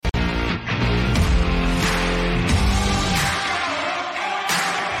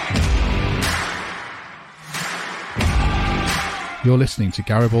You're listening to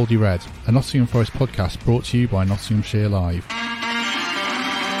Garibaldi Red, a Nottingham Forest podcast brought to you by Nottinghamshire Live.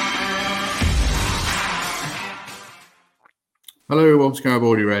 Hello, welcome to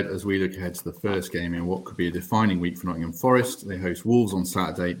Garibaldi Red as we look ahead to the first game in what could be a defining week for Nottingham Forest. They host Wolves on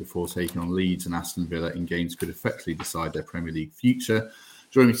Saturday before taking on Leeds and Aston Villa in games could effectively decide their Premier League future.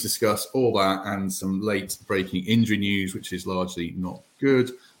 Joining me to discuss all that and some late breaking injury news, which is largely not good.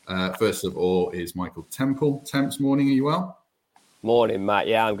 First of all is Michael Temple. Temps, morning, are you well? Morning, Matt.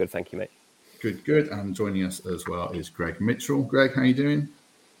 Yeah, I'm good. Thank you, mate. Good. And joining us as well is Greg Mitchell. Greg, how are you doing?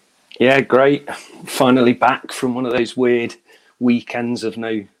 Yeah, great. Finally back from one of those weird weekends of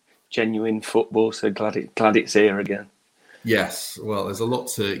no genuine football. So glad it's here again. Yes. Well, there's a lot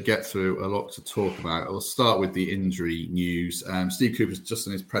to get through, a lot to talk about. I'll start with the injury news. Steve Cooper's just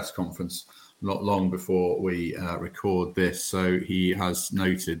in his press conference not long before we record this. So he has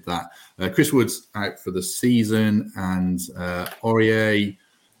noted that Chris Wood's out for the season and Aurier,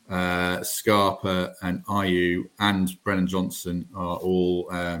 Scarpa and Ayew and Brennan Johnson are all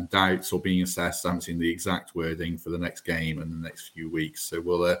doubts or being assessed. I haven't seen the exact wording for the next game and the next few weeks. So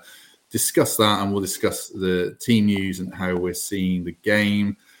we'll discuss that and we'll discuss the team news and how we're seeing the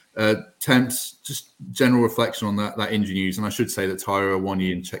game. Temps, just general reflection on that injury news. And I should say that Tyro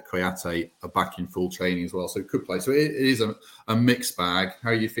Awoniyi and Cheikhou Kouyaté are back in full training as well. So it could play. So it is a mixed bag. How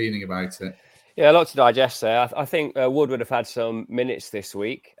are you feeling about it? Yeah, a lot to digest there. I think Wood would have had some minutes this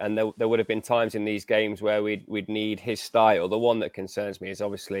week, and there would have been times in these games where we'd need his style. The one that concerns me is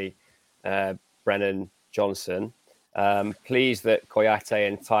obviously Brennan Johnson. Pleased that Kouyaté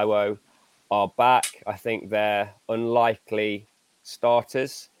and Taiwo are back. I think they're unlikely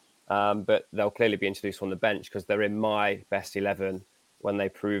starters, but they'll clearly be introduced from the bench because they're in my best 11 when they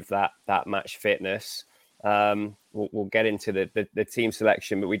prove that match fitness. We'll get into the team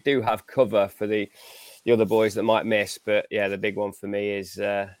selection, but we do have cover for the other boys that might miss. But yeah, the big one for me is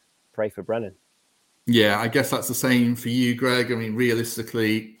pray for Brennan. Yeah, I guess that's the same for you, Greg. I mean,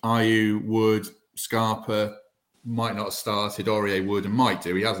 realistically, Ayew, Wood, Scarpa might not have started. Aurier would and might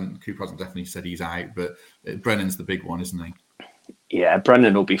do. Cooper hasn't definitely said he's out, but Brennan's the big one, isn't he? Yeah,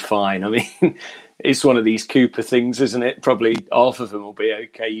 Brennan will be fine. I mean, it's one of these Cooper things, isn't it? Probably half of them will be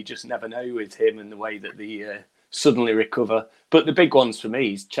okay. You just never know with him and the way that they suddenly recover. But the big ones for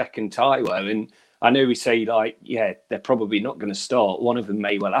me is Czech and Taiwo. And I know we say, they're probably not going to start. One of them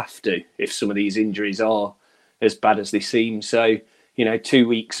may well have to if some of these injuries are as bad as they seem. So, 2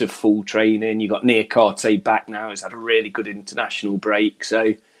 weeks of full training. You got Niakate back now. He's had a really good international break.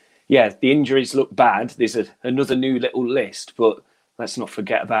 So, yeah, the injuries look bad. There's another new little list, but let's not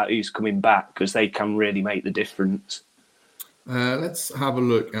forget about who's coming back because they can really make the difference. Let's have a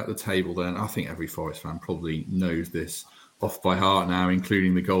look at the table then. I think every Forest fan probably knows this off by heart now,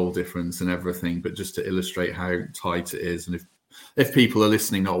 including the goal difference and everything. But just to illustrate how tight it is, and if people are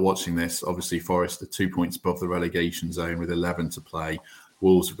listening, not watching this, obviously Forest are 2 points above the relegation zone with 11 to play.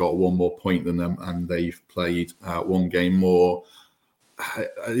 Wolves have got one more point than them, and they've played one game more.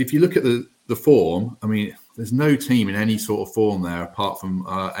 If you look at the form, I mean, there's no team in any sort of form there apart from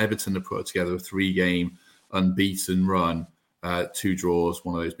Everton have put together a 3-game unbeaten run, 2 draws,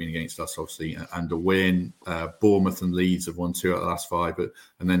 one of those being against us, obviously, and a win. Bournemouth and Leeds have won 2 out of the last 5,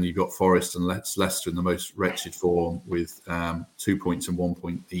 and then you've got Forest and Leicester in the most wretched form with 2 points and 1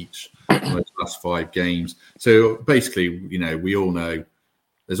 point each in those last 5 games. So basically, we all know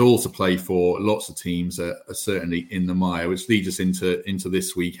there's all to play for. Lots of teams are certainly in the mire, which leads us into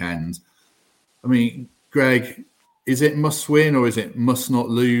this weekend. I mean, Greg, is it must win or is it must not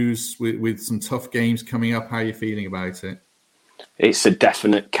lose with some tough games coming up? How are you feeling about it? It's a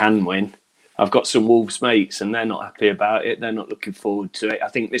definite can win. I've got some Wolves mates and they're not happy about it. They're not looking forward to it. I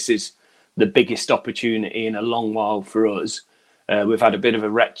think this is the biggest opportunity in a long while for us. We've had a bit of a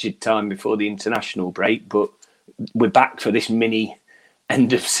wretched time before the international break, but we're back for this mini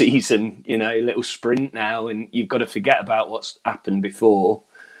end of season, little sprint now, and you've got to forget about what's happened before.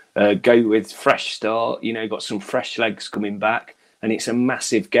 Go with fresh start, got some fresh legs coming back, and it's a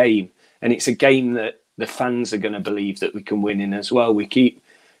massive game. And it's a game that the fans are going to believe that we can win in as well. We keep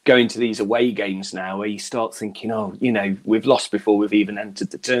going to these away games now where you start thinking, we've lost before we've even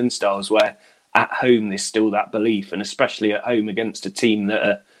entered the turnstiles, where at home there's still that belief, and especially at home against a team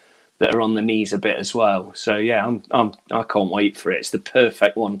that are on the knees a bit as well. So yeah, I can't wait for it. It's the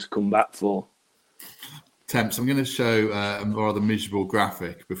perfect one to come back for. Temps, I'm going to show a rather miserable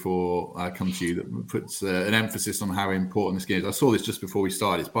graphic before I come to you that puts an emphasis on how important this game is. I saw this just before we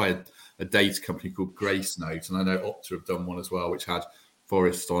started. It's by a data company called Grace Note, and I know Opta have done one as well, which had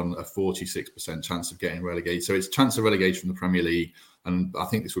Forest on a 46% chance of getting relegated. So it's chance of relegation from the Premier League, and I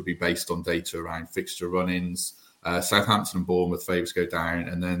think this would be based on data around fixture run-ins, Southampton and Bournemouth favourites go down,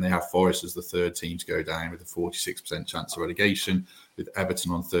 and then they have Forest as the third team to go down with a 46% chance of relegation, with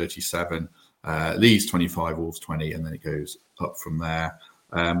Everton on 37, Leeds 25, Wolves 20, and then it goes up from there.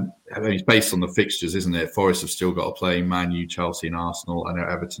 I mean, it's based on the fixtures, isn't it? Forest have still got to play Man U, Chelsea and Arsenal. I know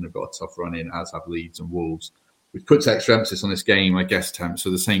Everton have got a tough run in, as have Leeds and Wolves, which puts extra emphasis on this game, I guess, Tam. So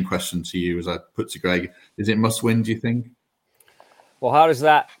the same question to you as I put to Greg. Is it must win, do you think? Well, how does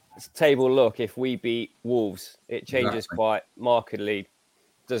that table look if we beat Wolves? It changes quite markedly,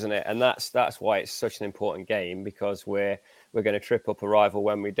 doesn't it? And that's why it's such an important game, because we're going to trip up a rival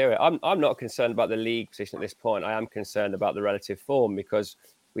when we do it. I'm not concerned about the league position at this point. I am concerned about the relative form, because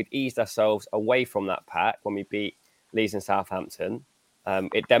we'd eased ourselves away from that pack when we beat Leeds and Southampton.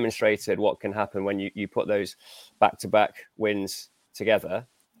 It demonstrated what can happen when you put those back-to-back wins together.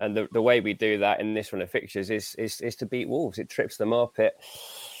 And the way we do that in this run of fixtures is to beat Wolves. It trips them up. It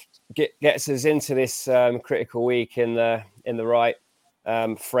gets us into this critical week in the right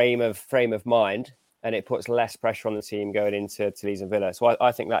frame of mind, and it puts less pressure on the team going into Leeds and Villa. So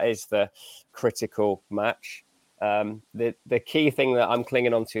I think that is the critical match. The key thing that I'm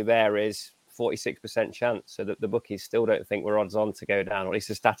clinging on to there is 46% chance, so that the bookies still don't think we're odds on to go down, or at least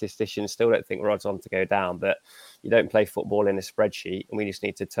the statisticians still don't think we're odds on to go down. But you don't play football in a spreadsheet, and we just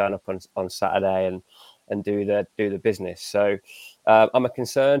need to turn up on Saturday and do the business. So I'm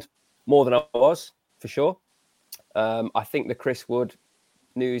concerned more than I was, for sure. I think the Chris Wood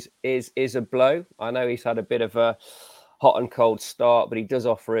news is a blow. I know he's had a bit of a hot and cold start, but he does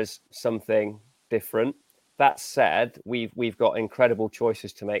offer us something different. That said, we've got incredible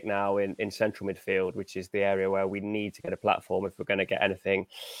choices to make now in central midfield, which is the area where we need to get a platform if we're going to get anything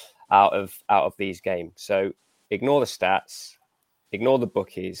out of these games. So ignore the stats, ignore the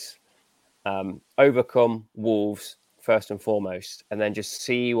bookies, overcome Wolves first and foremost, and then just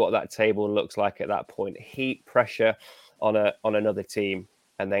see what that table looks like at that point. Heap pressure on another team,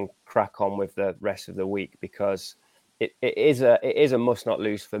 and then crack on with the rest of the week, because it is a must not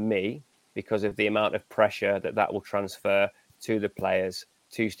lose for me, because of the amount of pressure that will transfer to the players,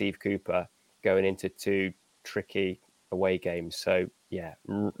 to Steve Cooper, going into two tricky away games. So, yeah,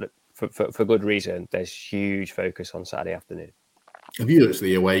 for good reason, there's huge focus on Saturday afternoon. Have you looked at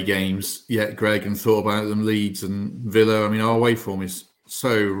the away games yet, Greg, and thought about them, Leeds and Villa? I mean, our away form is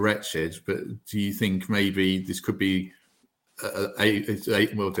so wretched, but do you think maybe this could be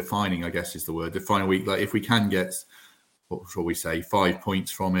defining, I guess is the word, defining week? Like, if we can get, what shall we say, 5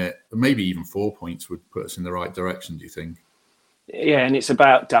 points from it, maybe even 4 points would put us in the right direction, do you think? Yeah, and it's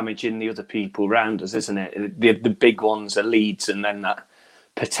about damaging the other people around us, isn't it? The big ones are Leeds, and then that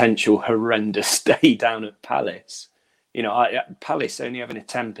potential horrendous stay down at Palace. You know, Palace only having a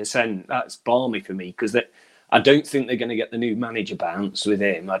 10%, that's balmy for me, because I don't think they're going to get the new manager bounce with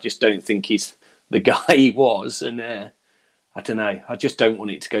him. I just don't think he's the guy he was. And I don't know, I just don't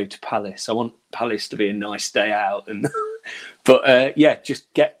want it to go to Palace. I want Palace to be a nice day out. But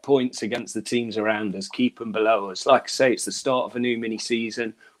just get points against the teams around us, keep them below us. Like I say, it's the start of a new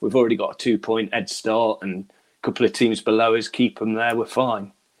mini-season. We've already got a 2-point head start, and a couple of teams below us, keep them there, we're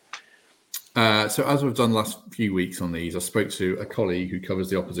fine. So as we've done the last few weeks on these, I spoke to a colleague who covers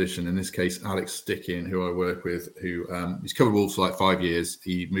the opposition, in this case, Alex Stickin, who I work with, who he's covered Wolves for like 5 years.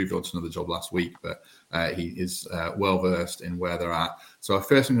 He moved on to another job last week, but he is well-versed in where they're at. So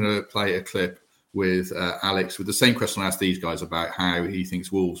first I'm going to play a clip with Alex with the same question I asked these guys about how he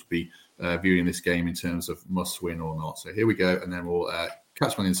thinks Wolves will be viewing this game in terms of must-win or not. So here we go, and then we'll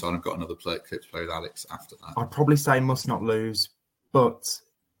catch one inside. I've got another clip to play with Alex after that. I'd probably say must not lose, but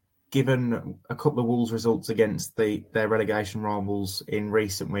given a couple of Wolves results against their relegation rivals in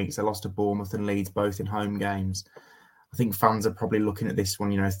recent weeks, they lost to Bournemouth and Leeds, both in home games. I think fans are probably looking at this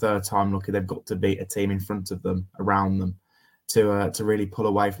one, third time lucky. They've got to beat a team in front of them, around them, to really pull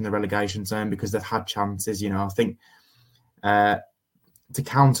away from the relegation zone, because they've had chances. I think to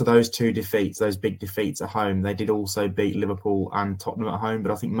counter those two defeats, those big defeats at home, they did also beat Liverpool and Tottenham at home.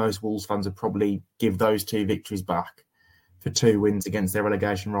 But I think most Wolves fans would probably give those two victories back for 2 wins against their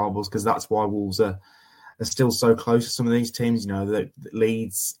relegation rivals, because that's why Wolves are still so close to some of these teams. The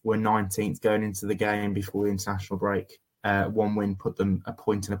Leeds were 19th going into the game before the international break. 1 win put them a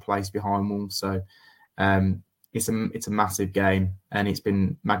point and a place behind Wolves. So it's a massive game, and it's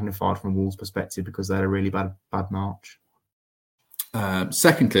been magnified from Wolves' perspective because they had a really bad March.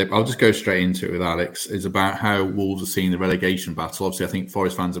 Second clip, I'll just go straight into it with Alex, is about how Wolves are seeing the relegation battle. Obviously, I think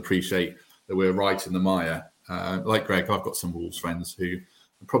Forest fans appreciate that we're right in the mire. Like Greg, I've got some Wolves friends who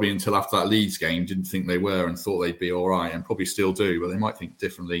probably until after that Leeds game didn't think they were and thought they'd be all right, and probably still do, but they might think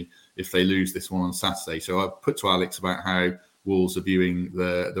differently if they lose this one on Saturday. So I put to Alex about how Wolves are viewing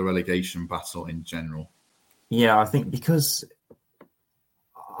the relegation battle in general. Yeah, I think because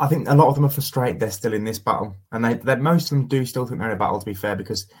I think a lot of them are frustrated they're still in this battle, and they most of them do still think they're in a battle. To be fair,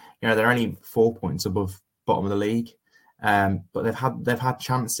 because they're only 4 points above bottom of the league, but they've had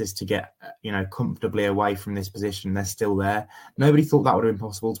chances to get comfortably away from this position. They're still there. Nobody thought that would have been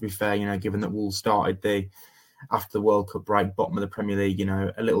possible. To be fair, given that Wolves started after the World Cup break, bottom of the Premier League,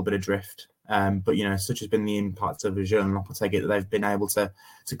 a little bit adrift. But such has been the impact of Jean and Lopetegui that they've been able to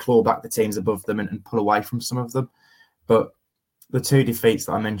claw back the teams above them and pull away from some of them. But the two defeats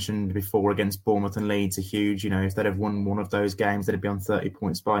that I mentioned before against Bournemouth and Leeds are huge. If they'd have won one of those games, they'd be on 30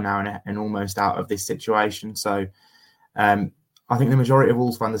 points by now and almost out of this situation. So I think the majority of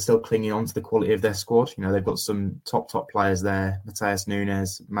Wolves fans are still clinging on to the quality of their squad. They've got some top players there. Mateus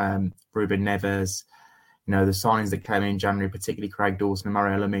Nunes, Ruben Neves. The signings that came in January, particularly Craig Dawson and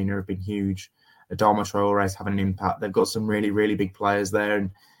Mario Lemina, have been huge. Adama Traore is having an impact. They've got some really, really big players there. And,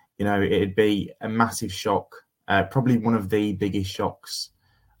 it'd be a massive shock. Probably one of the biggest shocks,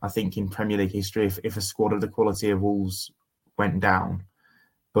 I think, in Premier League history if a squad of the quality of Wolves went down.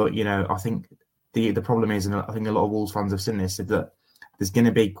 But, I think the problem is, and I think a lot of Wolves fans have seen this, is that there's going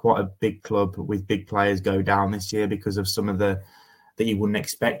to be quite a big club with big players go down this year because of some of that you wouldn't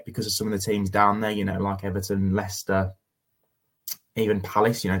expect, because of some of the teams down there, like Everton, Leicester, even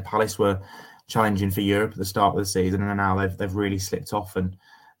Palace. Palace were challenging for Europe at the start of the season, and now they've really slipped off and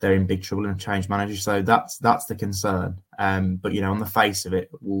they're in big trouble and have changed managers. So that's the concern. But on the face of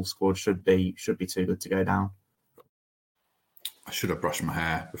it, Wolves squad should be too good to go down. I should have brushed my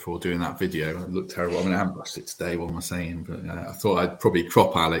hair before doing that video. It looked terrible. I haven't brushed it today. What am I saying? But I thought I'd probably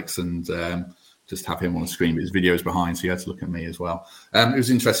crop Alex and just have him on the screen. But his video is behind, so you had to look at me as well. It was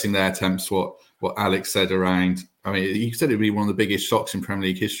interesting there, Temps, what Alex said around. He said it'd be one of the biggest shocks in Premier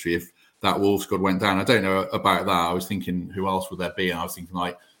League history if that Wolves squad went down. I don't know about that. I was thinking, who else would there be? And I was thinking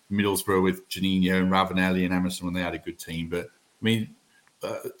like Middlesbrough with Juninho and Ravanelli and Emerson when they had a good team. But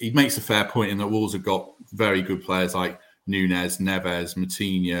he makes a fair point in that Wolves have got very good players like Nunes, Neves,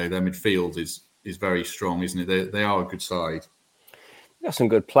 Moutinho. Their midfield is very strong, isn't it? They are a good side. They've got some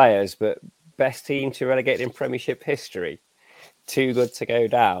good players, but best team to relegate in Premiership history. Too good to go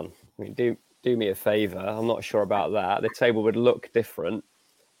down. Do me a favour. I'm not sure about that. The table would look different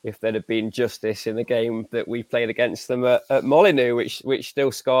if there'd have been justice in the game that we played against them at Molineux, which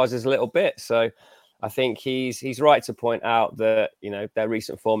still scars us a little bit. So I think he's right to point out that their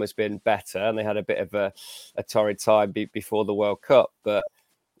recent form has been better, and they had a bit of a torrid time before the World Cup. But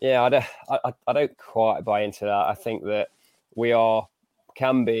yeah, I don't quite buy into that. I think that we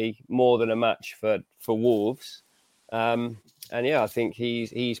can be more than a match for Wolves. And yeah, I think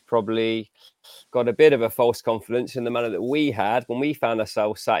he's probably got a bit of a false confidence in the manner that we had when we found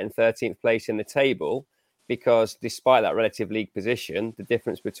ourselves sat in 13th place in the table, because despite that relative league position, the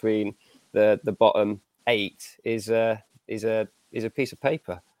difference between the bottom 8 is a piece of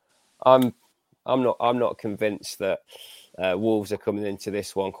paper. I'm not convinced that Wolves are coming into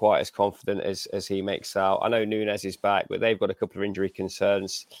this one quite as confident as he makes out. I know Nunes is back, but they've got a couple of injury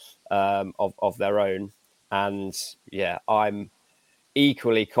concerns of their own. And yeah, I'm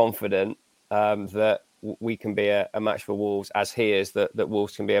equally confident that we can be a match for Wolves, as he is, that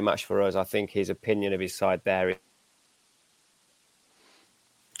Wolves can be a match for us. I think his opinion of his side there.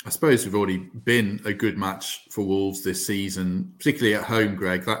 I suppose we've already been a good match for Wolves this season, particularly at home,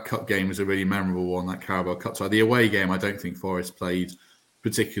 Greg. That cup game was a really memorable one, that Carabao Cup side. The away game, I don't think Forest played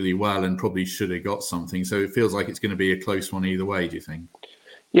particularly well and probably should have got something. So it feels like it's going to be a close one either way, do you think?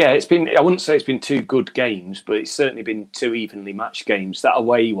 Yeah, I wouldn't say it's been two good games, but it's certainly been two evenly matched games. That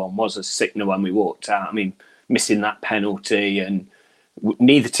away one was a sickener when we walked out. Missing that penalty, and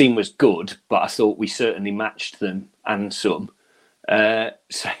neither team was good, but I thought we certainly matched them and some.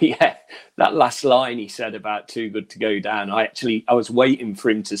 So yeah, that last line he said about too good to go down, I was waiting for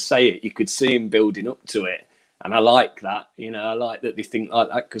him to say it. You could see him building up to it. And I like that. I like that they think like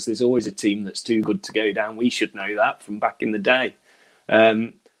that, because there's always a team that's too good to go down. We should know that from back in the day.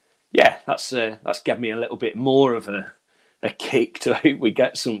 Yeah, that's given me a little bit more of a kick to hope we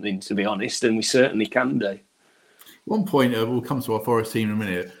get something, to be honest, and we certainly can do. One point, we'll come to our Forest team in a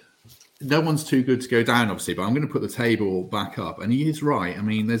minute. No one's too good to go down, obviously, but I'm going to put the table back up. And he is right.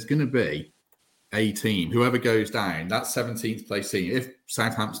 There's going to be a team, whoever goes down, that 17th place team, if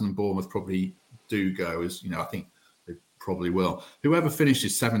Southampton and Bournemouth probably do go, as I think they probably will, whoever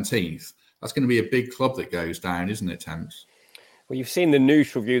finishes 17th, that's going to be a big club that goes down, isn't it, Temps? Well, you've seen the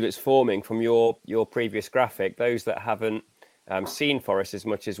neutral view that's forming from your previous graphic. Those that haven't seen Forest as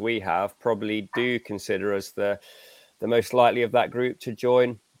much as we have probably do consider us the most likely of that group to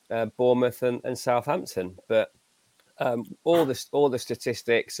join Bournemouth and Southampton. But all the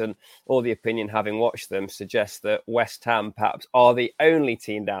statistics and all the opinion, having watched them, suggests that West Ham perhaps are the only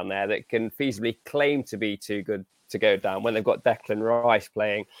team down there that can feasibly claim to be too good to go down when they've got Declan Rice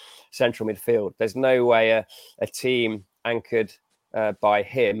playing central midfield. There's no way a team anchored by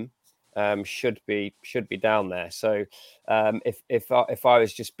him should be down there. So if I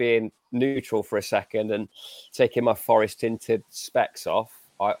was just being neutral for a second and taking my forest tinted specs off,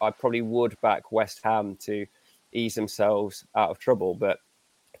 I probably would back West Ham to ease themselves out of trouble. But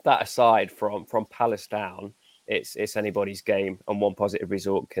that aside, from Palace down, it's anybody's game, and one positive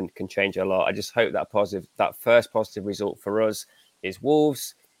result can change a lot. I just hope that first positive result for us is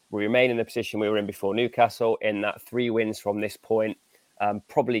Wolves. We remain in the position we were in before Newcastle, in that 3 wins from this point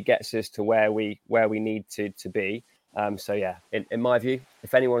probably gets us to where we need to be. So yeah, in my view,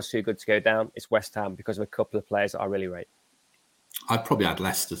 if anyone's too good to go down, it's West Ham, because of a couple of players that I really rate. I'd probably add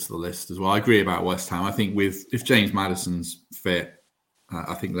Leicester to the list as well. I agree about West Ham. I think if James Maddison's fit,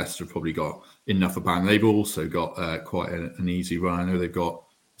 I think Leicester have probably got enough about them. They've also got quite an easy run. I know they've got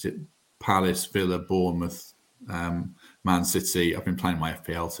Palace, Villa, Bournemouth, Man City. I've been playing my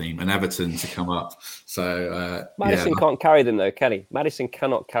FPL team, and Everton to come up. So Maddison can't carry them though, can he? Maddison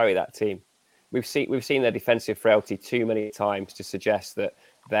cannot carry that team. We've seen their defensive frailty too many times to suggest that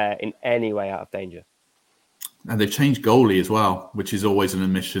they're in any way out of danger. And they've changed goalie as well, which is always an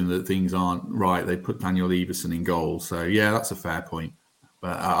admission that things aren't right. They put Daniel Everson in goal. So, yeah, that's a fair point.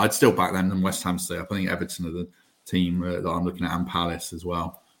 But I'd still back them than West Ham stay up. I think Everton are the team that I'm looking at, and Palace as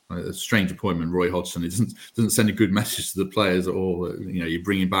well. A strange appointment, Roy Hodgson. It doesn't send a good message to the players at all. You know, you're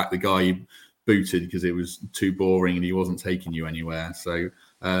bringing back the guy you booted because it was too boring and he wasn't taking you anywhere. So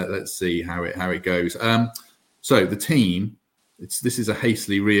let's see how it goes. So the team... This is a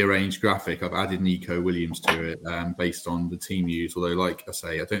hastily rearranged graphic. I've added Nico Williams to it based on the team used. Although, like I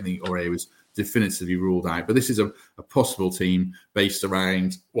say, I don't think Aurier was definitively ruled out. But this is a possible team based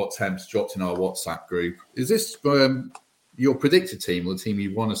around what Temps dropped in our WhatsApp group. Is this your predicted team, or the team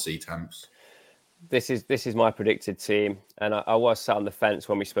you want to see, Temps? This is my predicted team, and I was sat on the fence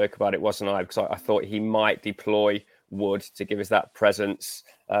when we spoke about it, wasn't I? Because I thought he might deploy Wood to give us that presence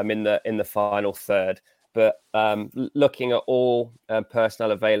in the final third. But looking at all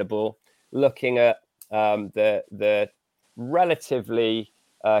personnel available, looking at the relatively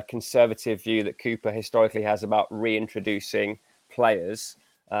conservative view that Cooper historically has about reintroducing players,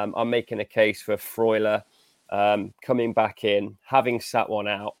 I'm making a case for Freuler coming back in, having sat one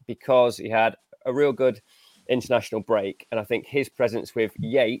out, because he had a real good international break. And I think his presence with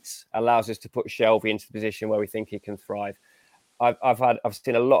Yates allows us to put Shelvey into the position where we think he can thrive. I've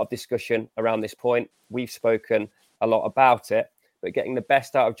seen a lot of discussion around this point. We've spoken a lot about it, but getting the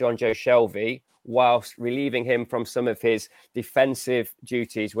best out of John Joe Shelvey whilst relieving him from some of his defensive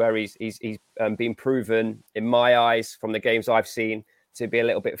duties, where he's been proven, in my eyes, from the games I've seen, to be a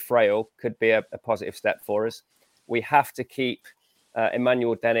little bit frail, could be a positive step for us. We have to keep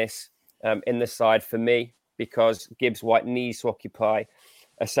Emmanuel Dennis in the side for me, because Gibbs White needs to occupy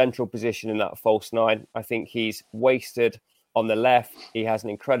a central position in that false nine. I think he's wasted on the left. He has an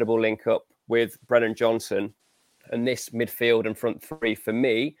incredible link up with Brennan Johnson, and this midfield and front three for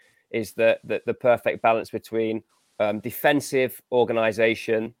me is the perfect balance between defensive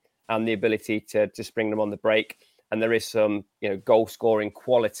organisation and the ability to spring them on the break. And there is some goal scoring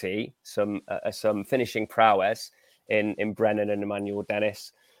quality, some finishing prowess in Brennan and Emmanuel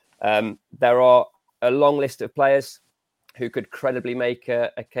Dennis. There are a long list of players who could credibly make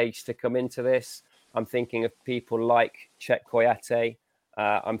a case to come into this. I'm thinking of people like Chet Koyate.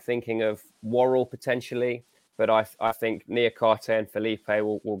 I'm thinking of Worrell potentially, but I think Niakate and Felipe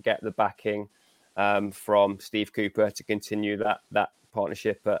will get the backing from Steve Cooper to continue that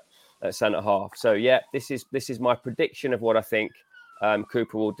partnership at centre half. So yeah, this is my prediction of what I think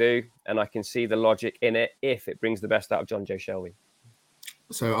Cooper will do, and I can see the logic in it if it brings the best out of John Joe Shelvey.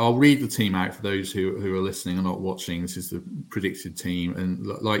 So I'll read the team out for those who are listening and not watching. This is the predicted team, and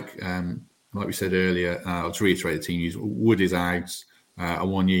like we said earlier, I'll just reiterate the team use. Wood is out,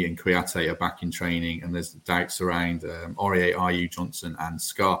 Awoniyi and Kouyate are back in training, and there's doubts around Aurier, Ayew, Johnson and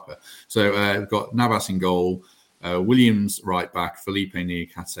Scarpa. So we've got Navas in goal, Williams right back, Felipe,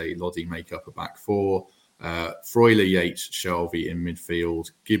 Niakate, Lodi make up a back four, Freuler, Yates, Shelvey in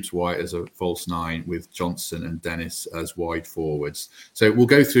midfield, Gibbs White as a false nine with Johnson and Dennis as wide forwards. So we'll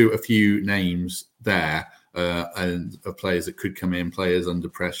go through a few names there. And of players that could come in, players under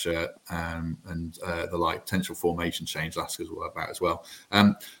pressure, and the potential formation change last as well about as well.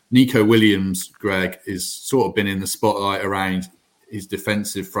 Nico Williams, Greg, is sort of been in the spotlight around his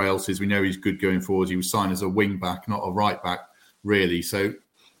defensive frailties. We know he's good going forward. He was signed as a wing back, not a right back, really. So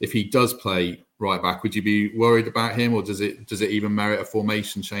if he does play right back. Would you be worried about him, or does it even merit a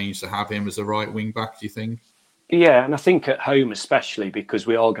formation change to have him as a right wing back, do you think? Yeah, and I think at home especially, because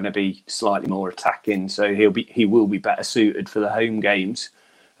we are going to be slightly more attacking, so he will be better suited for the home games.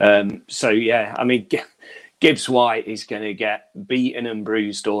 So yeah, I mean, Gibbs White is going to get beaten and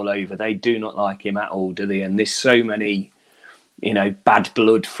bruised all over. They do not like him at all, do they? And there's so many, bad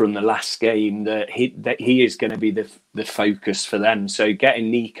blood from the last game that he is going to be the focus for them. So getting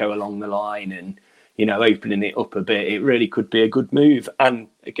Nico along the line and opening it up a bit, it really could be a good move. And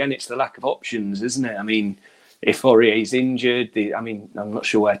again, it's the lack of options, isn't it? I mean, if Aurier's injured, I'm not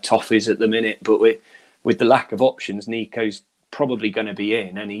sure where Toff is at the minute, but with the lack of options, Nico's probably going to be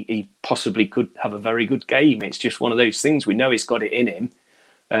in, and he possibly could have a very good game. It's just one of those things. We know he's got it in him.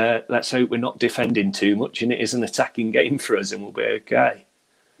 Let's hope we're not defending too much, and it is an attacking game for us, and we'll be okay.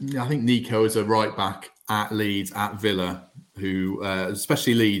 Yeah, I think Nico is a right back at Leeds, at Villa, who,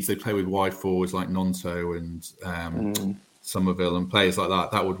 especially Leeds, they play with wide forwards like Nonto and Somerville and players like that.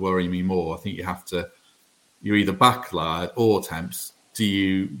 That would worry me more. I think you're either back lad or Temps. Do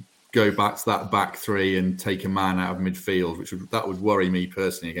you go back to that back three and take a man out of midfield, that would worry me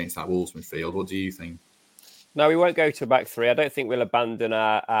personally against that Wolves midfield? What do you think? No, we won't go to a back three. I don't think we'll abandon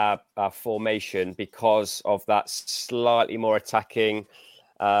our formation because of that slightly more attacking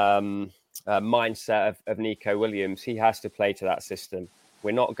mindset of Nico Williams. He has to play to that system.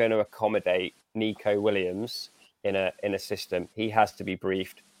 We're not going to accommodate Nico Williams in a system. He has to be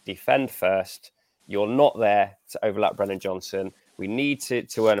briefed. Defend first. You're not there to overlap Brennan Johnson. We need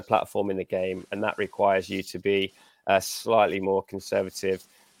to earn a platform in the game, and that requires you to be a slightly more conservative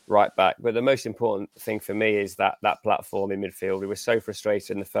right back. But the most important thing for me is that platform in midfield. We were so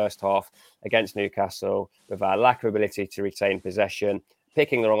frustrated in the first half against Newcastle with our lack of ability to retain possession,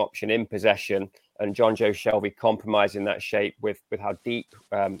 picking the wrong option in possession, and John Joe Shelvey compromising that shape with how deep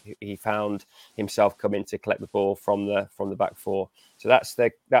he found himself coming to collect the ball from the back four. So that's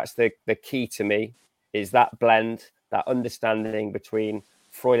the key to me, is that blend, that understanding between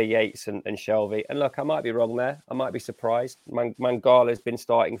Freuler, Yates and Shelvey. And look, I might be wrong there. I might be surprised. Mangala's been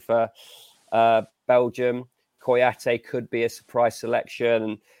starting for Belgium. Koyate could be a surprise selection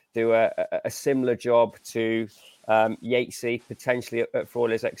and do a similar job to Yatesy, potentially at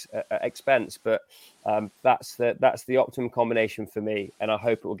Freuler's expense. But that's the optimum combination for me. And I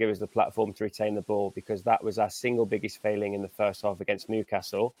hope it will give us the platform to retain the ball, because that was our single biggest failing in the first half against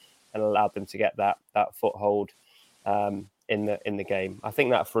Newcastle, and allowed them to get that foothold in the game. I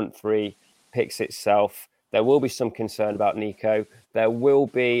think that front three picks itself. There will be some concern about Nico. There will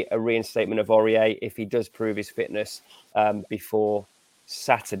be a reinstatement of Aurier if he does prove his fitness before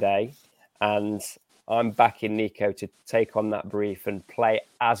Saturday. And I'm backing Nico to take on that brief and play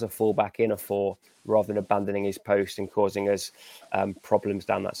as a fullback in a four, rather than abandoning his post and causing us problems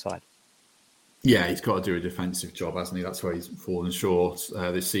down that side. Yeah, he's got to do a defensive job, hasn't he? That's where he's fallen short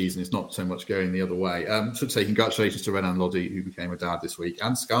this season. It's not so much going the other way. Should say congratulations to Renan Lodi, who became a dad this week,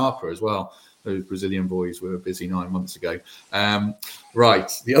 and Scarpa as well. Those Brazilian boys were busy 9 months ago.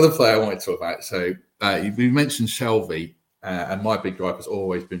 Right, the other player I wanted to talk about. So we mentioned Shelvey, and my big gripe has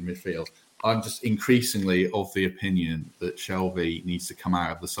always been midfield. I'm just increasingly of the opinion that Shelvey needs to come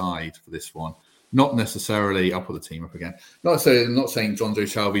out of the side for this one. Not necessarily, I'll put the team up again. Not saying John Joe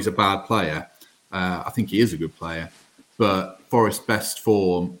Shelvey's a bad player. I think he is a good player, but Forest's best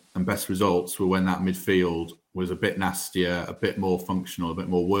form and best results were when that midfield was a bit nastier, a bit more functional, a bit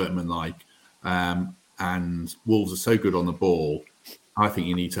more workmanlike. And Wolves are so good on the ball. I think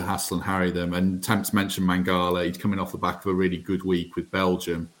you need to hassle and harry them. And Temps mentioned Mangala. He's coming off the back of a really good week with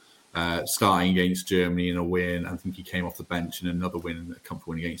Belgium, starting against Germany in a win. I think he came off the bench in another win, a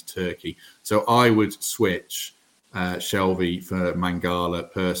comfortable win against Turkey. So I would switch Shelvey for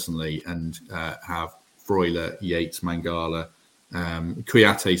Mangala personally, and have Freuler, Yates, Mangala.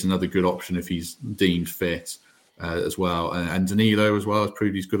 Kouyaté is another good option if he's deemed fit as well. And Danilo as well has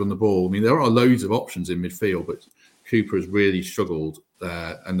proved he's good on the ball. I mean, there are loads of options in midfield, but Cooper has really struggled,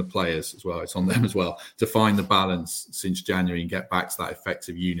 and the players as well, it's on them as well, to find the balance since January and get back to that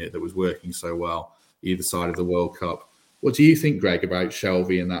effective unit that was working so well either side of the World Cup. What do you think, Greg, about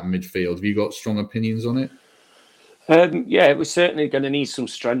Shelvey and that midfield? Have you got strong opinions on it? Yeah, we're certainly going to need some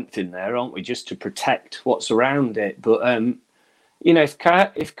strength in there, aren't we, just to protect what's around it. But, if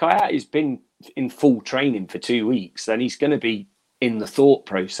Koyaté's been in full training for 2 weeks, then he's going to be in the thought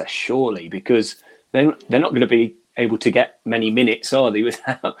process, surely, because they're not going to be able to get many minutes, are they,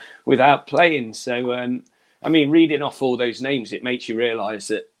 without playing? So, reading off all those names, it makes you realise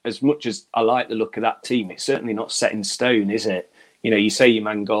that as much as I like the look of that team, it's certainly not set in stone, is it? You say your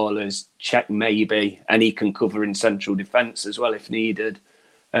Mangala's check maybe, and he can cover in central defence as well if needed.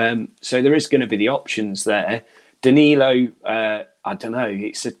 So there is going to be the options there. Danilo, I don't know.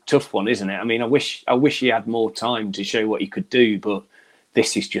 It's a tough one, isn't it? I mean, I wish he had more time to show what he could do, but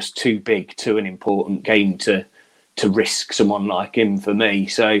this is just too big, too an important game to risk someone like him for me.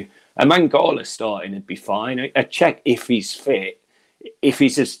 So a Mangala starting would be fine. A check if he's fit. If he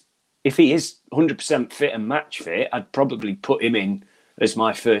is 100% fit and match fit, I'd probably put him in as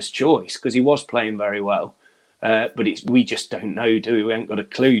my first choice because he was playing very well. But we just don't know, do we? We haven't got a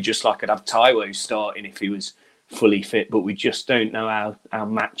clue. Just like I'd have Taiwo starting if he was fully fit, but we just don't know how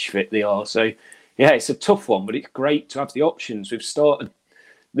match fit they are. So, yeah, it's a tough one, but it's great to have the options. We've started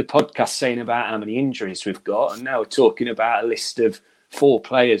the podcast saying about how many injuries we've got, and now we're talking about a list of 4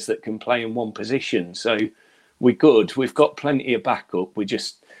 players that can play in one position. So we're good. We've got plenty of backup.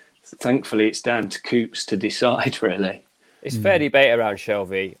 Thankfully, it's down to Coops to decide, really. It's fair debate around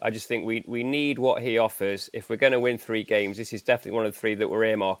Shelvey. I just think we need what he offers. If we're going to win 3 games, this is definitely one of the 3 that we're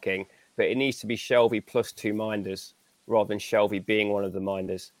earmarking. But it needs to be Shelvey plus 2 minders rather than Shelvey being one of the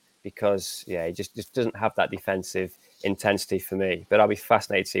minders because, yeah, he just doesn't have that defensive intensity for me. But I'll be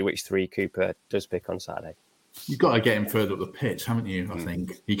fascinated to see which 3 Cooper does pick on Saturday. You've got to get him further up the pitch, haven't you? I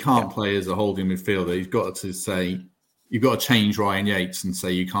think he can't play as a holding midfielder. You've got to change Ryan Yates and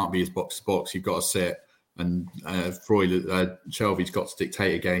say you can't be his box to box. You've got to sit. And Shelvey's got to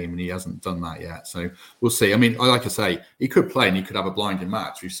dictate a game, and he hasn't done that yet. So we'll see. I mean, like I say, he could play and he could have a blinding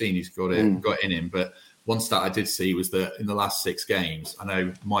match. We've seen he's got in him. But one stat I did see was that in the last 6 games, I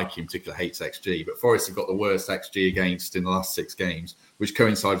know Mikey in particular hates XG, but Forest have got the worst XG against in the last 6 games, which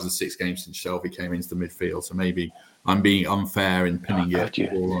coincides with the 6 games since Shelvey came into the midfield. So maybe I'm being unfair in pinning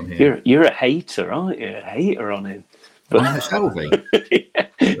it all on him. You're a hater, aren't you? A hater on him. I'm a Shelvey. Yeah.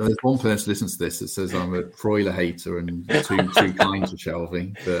 There's one person who listens to this that says I'm a Freuler hater and too kind to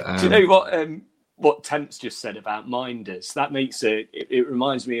Shelvey. But, do you know what Temp's just said about minders? That makes it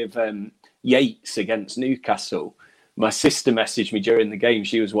reminds me of Yates against Newcastle. My sister messaged me during the game.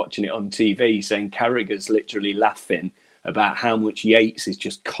 She was watching it on TV saying Carragher's literally laughing about how much Yates is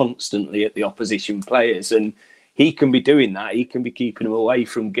just constantly at the opposition players. And he can be doing that. He can be keeping them away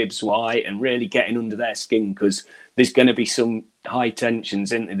from Gibbs White and really getting under their skin because there's going to be some high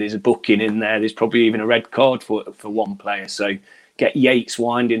tensions, isn't there? There's a booking in there. There's probably even a red card for one player. So get Yates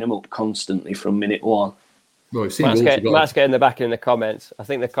winding them up constantly from minute 1. Well, Matt's getting the back in the comments. I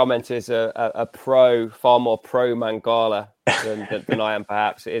think the commenters are far more pro Mangala than I am.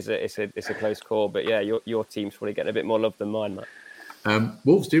 Perhaps it's a close call, but yeah, your team's probably getting a bit more love than mine, Matt.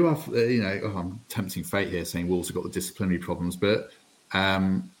 Wolves do have, I'm tempting fate here saying Wolves have got the disciplinary problems, but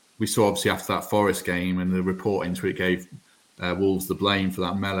we saw obviously after that Forest game and the report into it gave Wolves the blame for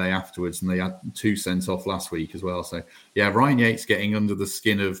that melee afterwards, and they had 2 sent off last week as well. So yeah, Ryan Yates getting under the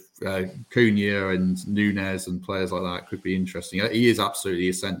skin of Cunha and Nunes and players like that could be interesting. He is absolutely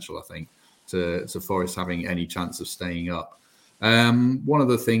essential, I think, to Forest having any chance of staying up. One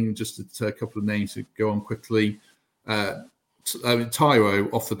other thing, just a couple of names to go on quickly.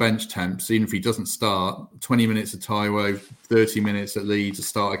 Taiwo off the bench temps, even if he doesn't start, 20 minutes of Taiwo, 30 minutes at Leeds to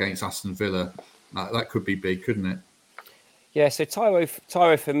start against Aston Villa. That could be big, couldn't it? Yeah, so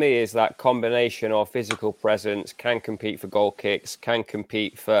Taiwo for me is that combination of physical presence, can compete for goal kicks, can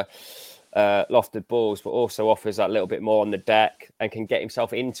compete for lofted balls, but also offers that little bit more on the deck and can get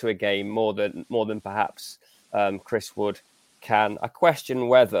himself into a game more than perhaps Chris Wood can. I question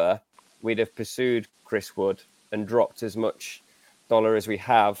whether we'd have pursued Chris Wood and dropped as much dollar as we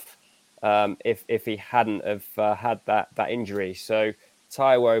have if he hadn't have had that injury. So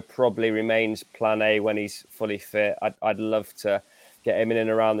Taiwo probably remains plan A when he's fully fit. I'd love to get him in and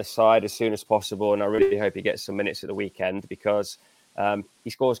around the side as soon as possible, and I really hope he gets some minutes at the weekend because he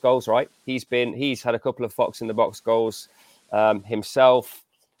scores goals, right? He's had a couple of Fox in the box goals himself.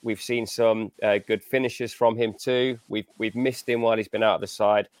 We've seen some good finishes from him too. We've missed him while he's been out of the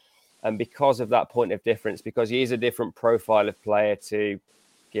side. And because of that point of difference, because he is a different profile of player to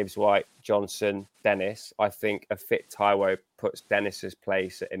Gibbs White, Johnson, Dennis, I think a fit Taiwo puts Dennis's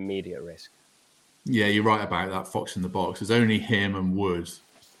place at immediate risk. Yeah, you're right about that. Fox in the box. There's only him and Wood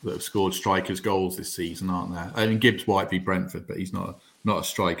that have scored strikers' goals this season, aren't there? I mean, Gibbs White v Brentford, but he's not a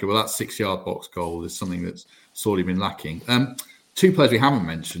striker. Well, that 6-yard box goal is something that's sorely been lacking. 2 players we haven't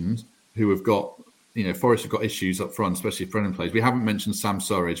mentioned who have got, Forest have got issues up front, especially if Brennan plays. We haven't mentioned Sam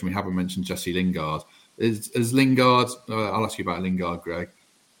Surridge and we haven't mentioned Jesse Lingard. Is Lingard, I'll ask you about Lingard, Greg.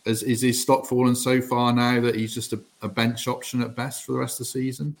 Is his stock fallen so far now that he's just a bench option at best for the rest of the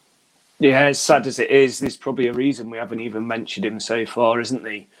season? Yeah, as sad as it is, there's probably a reason we haven't even mentioned him so far, isn't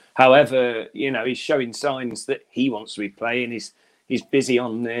he? However, he's showing signs that he wants to be playing. He's busy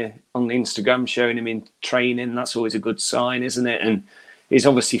on the Instagram showing him in training. That's always a good sign, isn't it? And he's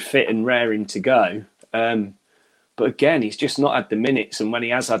obviously fit and raring to go. But again, he's just not had the minutes, and when he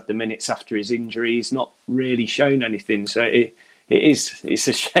has had the minutes after his injury, he's not really shown anything. So it's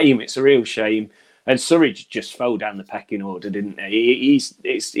a shame. It's a real shame. And Surridge just fell down the pecking order, didn't he?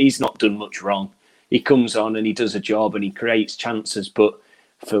 He's not done much wrong. He comes on and he does a job and he creates chances, but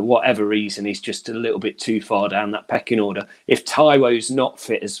for whatever reason, he's just a little bit too far down that pecking order. If Taiwo's not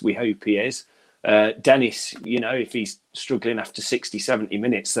fit as we hope he is, Dennis, if he's struggling after 60, 70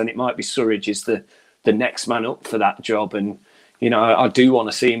 minutes, then it might be Surridge is the next man up for that job. And, I do want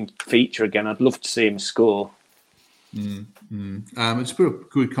to see him feature again. I'd love to see him score. Just put a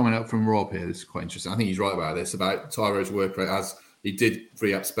good comment up from Rob here. This is quite interesting. I think he's right about this, about Tyro's work rate, as he did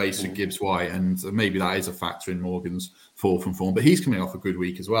free up space for Gibbs White, and maybe that is a factor in Morgan's fall from form. But he's coming off a good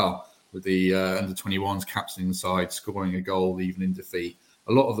week as well, with the under-21s captaining the side, scoring a goal even in defeat.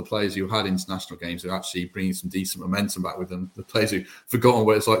 A lot of the players who had international games are actually bringing some decent momentum back with them. The players who've forgotten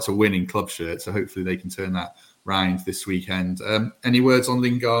what it's like to win in club shirts, so hopefully they can turn that round this weekend. Any words on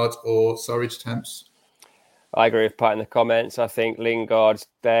Lingard or Surridge, Temps? I agree with Pat in the comments. I think Lingard's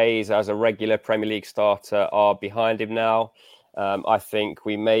days as a regular Premier League starter are behind him now. I think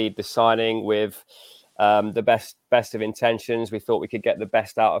we made the signing with the best of intentions. We thought we could get the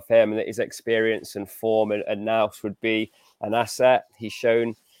best out of him and that his experience and form and now would be an asset. He's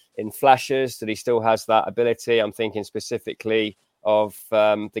shown in flashes that he still has that ability. I'm thinking specifically of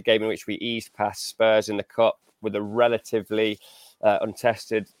the game in which we eased past Spurs in the Cup with a relatively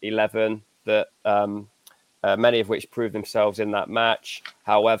untested 11 that many of which proved themselves in that match.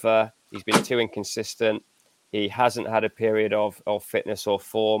 However, he's been too inconsistent. He hasn't had a period of fitness or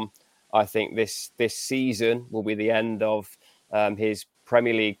form. I think this season will be the end of his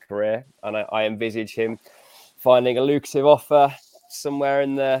Premier League career, and I envisage him finding a lucrative offer somewhere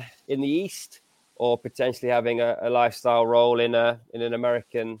in the East, or potentially having a lifestyle role in an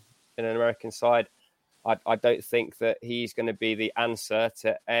American side. I don't think that he's going to be the answer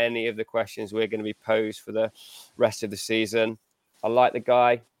to any of the questions we're going to be posed for the rest of the season. I like the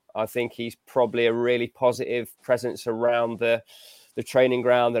guy. I think he's probably a really positive presence around the training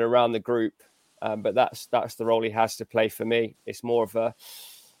ground and around the group. But that's the role he has to play for me. It's more of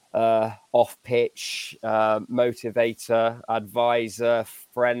a off-pitch motivator, advisor,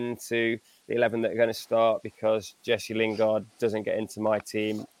 friend to the 11 that are going to start, because Jesse Lingard doesn't get into my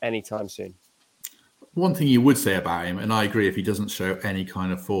team anytime soon. One thing you would say about him, and I agree, if he doesn't show any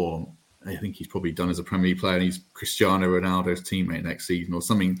kind of form, I think he's probably done as a Premier League player and he's Cristiano Ronaldo's teammate next season or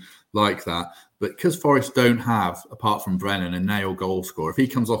something like that. But because Forest don't have, apart from Brennan, a nail goal scorer, if he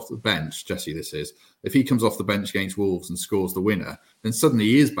comes off the bench, Jesse if he comes off the bench against Wolves and scores the winner, then suddenly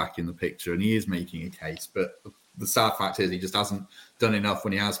he is back in the picture and he is making a case. But the sad fact is he just hasn't done enough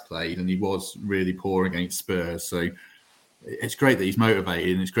when he has played, and he was really poor against Spurs. So it's great that he's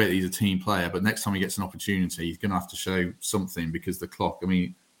motivated and it's great that he's a team player, but next time he gets an opportunity, he's going to have to show something, because the clock, I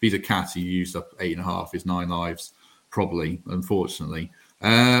mean, if he's a cat, he used up 8.5, his 9 lives, probably, unfortunately.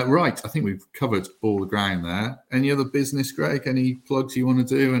 Right, I think we've covered all the ground there. Any other business, Greg? Any plugs you want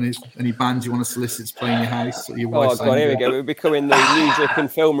to do? Any bands you want to solicit to play in your house? Your God, here we go. We're becoming the music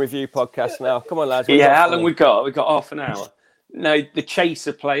and film review podcast now. Come on, lads. How long we got? We've got half an hour. No, the Chase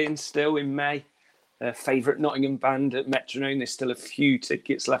are playing still in May. Favourite Nottingham band at Metronome. There's still a few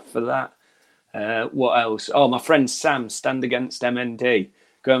tickets left for that. What else? Oh, my friend Sam, Stand Against MND.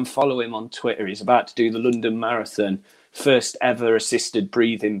 Go and follow him on Twitter. He's about to do the London Marathon. First ever assisted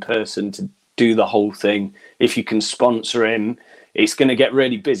breathing person to do the whole thing. If you can sponsor him, it's going to get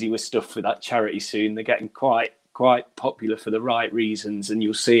really busy with stuff for that charity soon. They're getting quite popular for the right reasons, and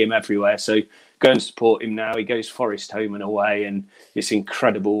you'll see him everywhere. So go and support him now. He goes Forest home and away, and it's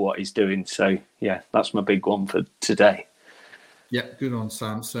incredible what he's doing. So, yeah, that's my big one for today. Yeah, good on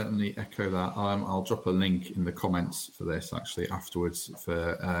Sam. Certainly echo that. I'll drop a link in the comments for this, actually, afterwards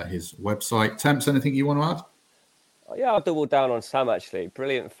for his website. Temps, anything you want to add? Yeah, I'll double down on Sam, actually.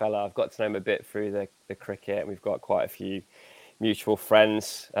 Brilliant fella. I've got to know him a bit through the cricket, and we've got quite a few mutual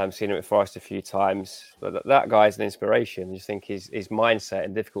friends. I've seen him at Forest a few times. But that guy's an inspiration. I just think his mindset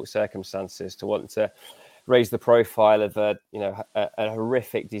in difficult circumstances to want to raise the profile of a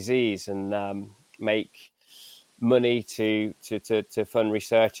horrific disease and make money to fund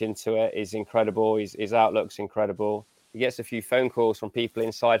research into it is incredible. His outlook's incredible. He gets a few phone calls from people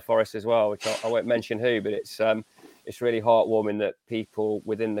inside Forest as well, which I won't mention who, but it's really heartwarming that people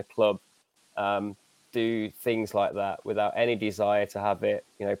within the club do things like that without any desire to have it,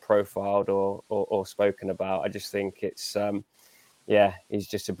 profiled or spoken about. I just think it's, he's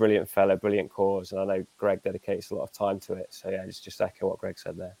just a brilliant fella, brilliant cause. And I know Greg dedicates a lot of time to it. So yeah, just echo what Greg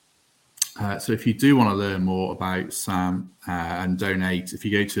said there. So if you do want to learn more about Sam and donate, if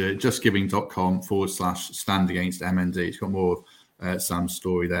you go to justgiving.com/stand against MND, it's got more of Sam's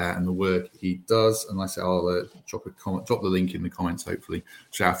story there and the work he does. And like I say, I'll drop the link in the comments, hopefully,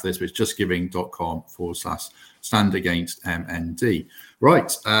 after this, but it's justgiving.com/stand against MND.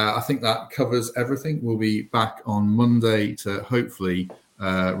 Right. I think that covers everything. We'll be back on Monday to hopefully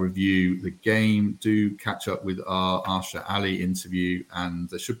review the game. Do catch up with our Arsha Ali interview, and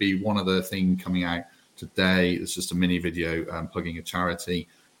there should be one other thing coming out today. It's just a mini video plugging a charity.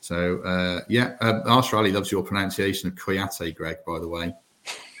 So Arsha Ali loves your pronunciation of Koyate, Greg, by the way.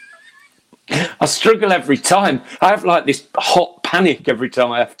 I struggle every time. I have like this hot panic every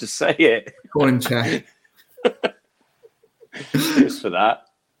time I have to say it. Go on and check. Cheers for that.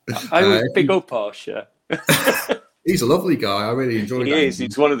 I always big up Arsha. He's a lovely guy. I really enjoy He is.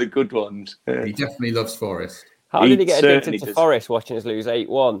 He's one of the good ones. He definitely loves Forest. How did he get addicted to Forest watching us lose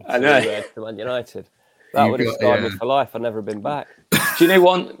 8-1 to Man United? That would have scarred me for life. I've never been back. Do you know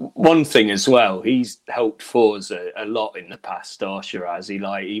one thing as well? He's helped Forza a lot in the past, Arsha has.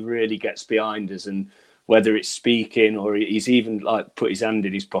 He really gets behind us, and whether it's speaking or he's even like put his hand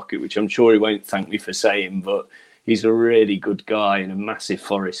in his pocket, which I'm sure he won't thank me for saying, but he's a really good guy and a massive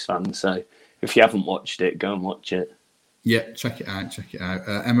Forest fan. So if you haven't watched it, go and watch it. Yeah, check it out.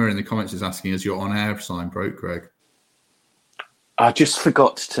 Emma in the comments is asking, is your on-air sign broke, Greg? I just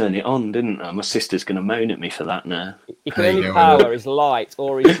forgot to turn it on, didn't I? My sister's going to moan at me for that now. You can only power his light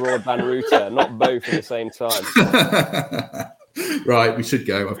or his broadband router, not both at the same time. Right, we should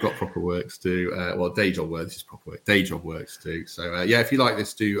go. I've got proper work to do. Day job work. This is proper work. Day job work to do. So, if you like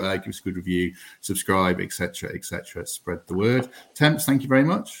this, do give us a good review, subscribe, etc., etc. Spread the word. Temps, thank you very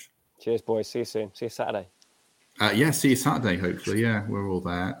much. Cheers, boys. See you soon. See you Saturday. See you Saturday, hopefully. Yeah, we're all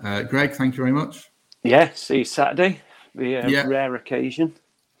there. Greg, thank you very much. Yeah, see you Saturday. Be a rare occasion.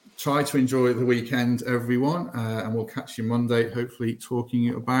 Try to enjoy the weekend, everyone, and we'll catch you Monday, hopefully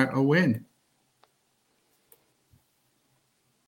talking about a win.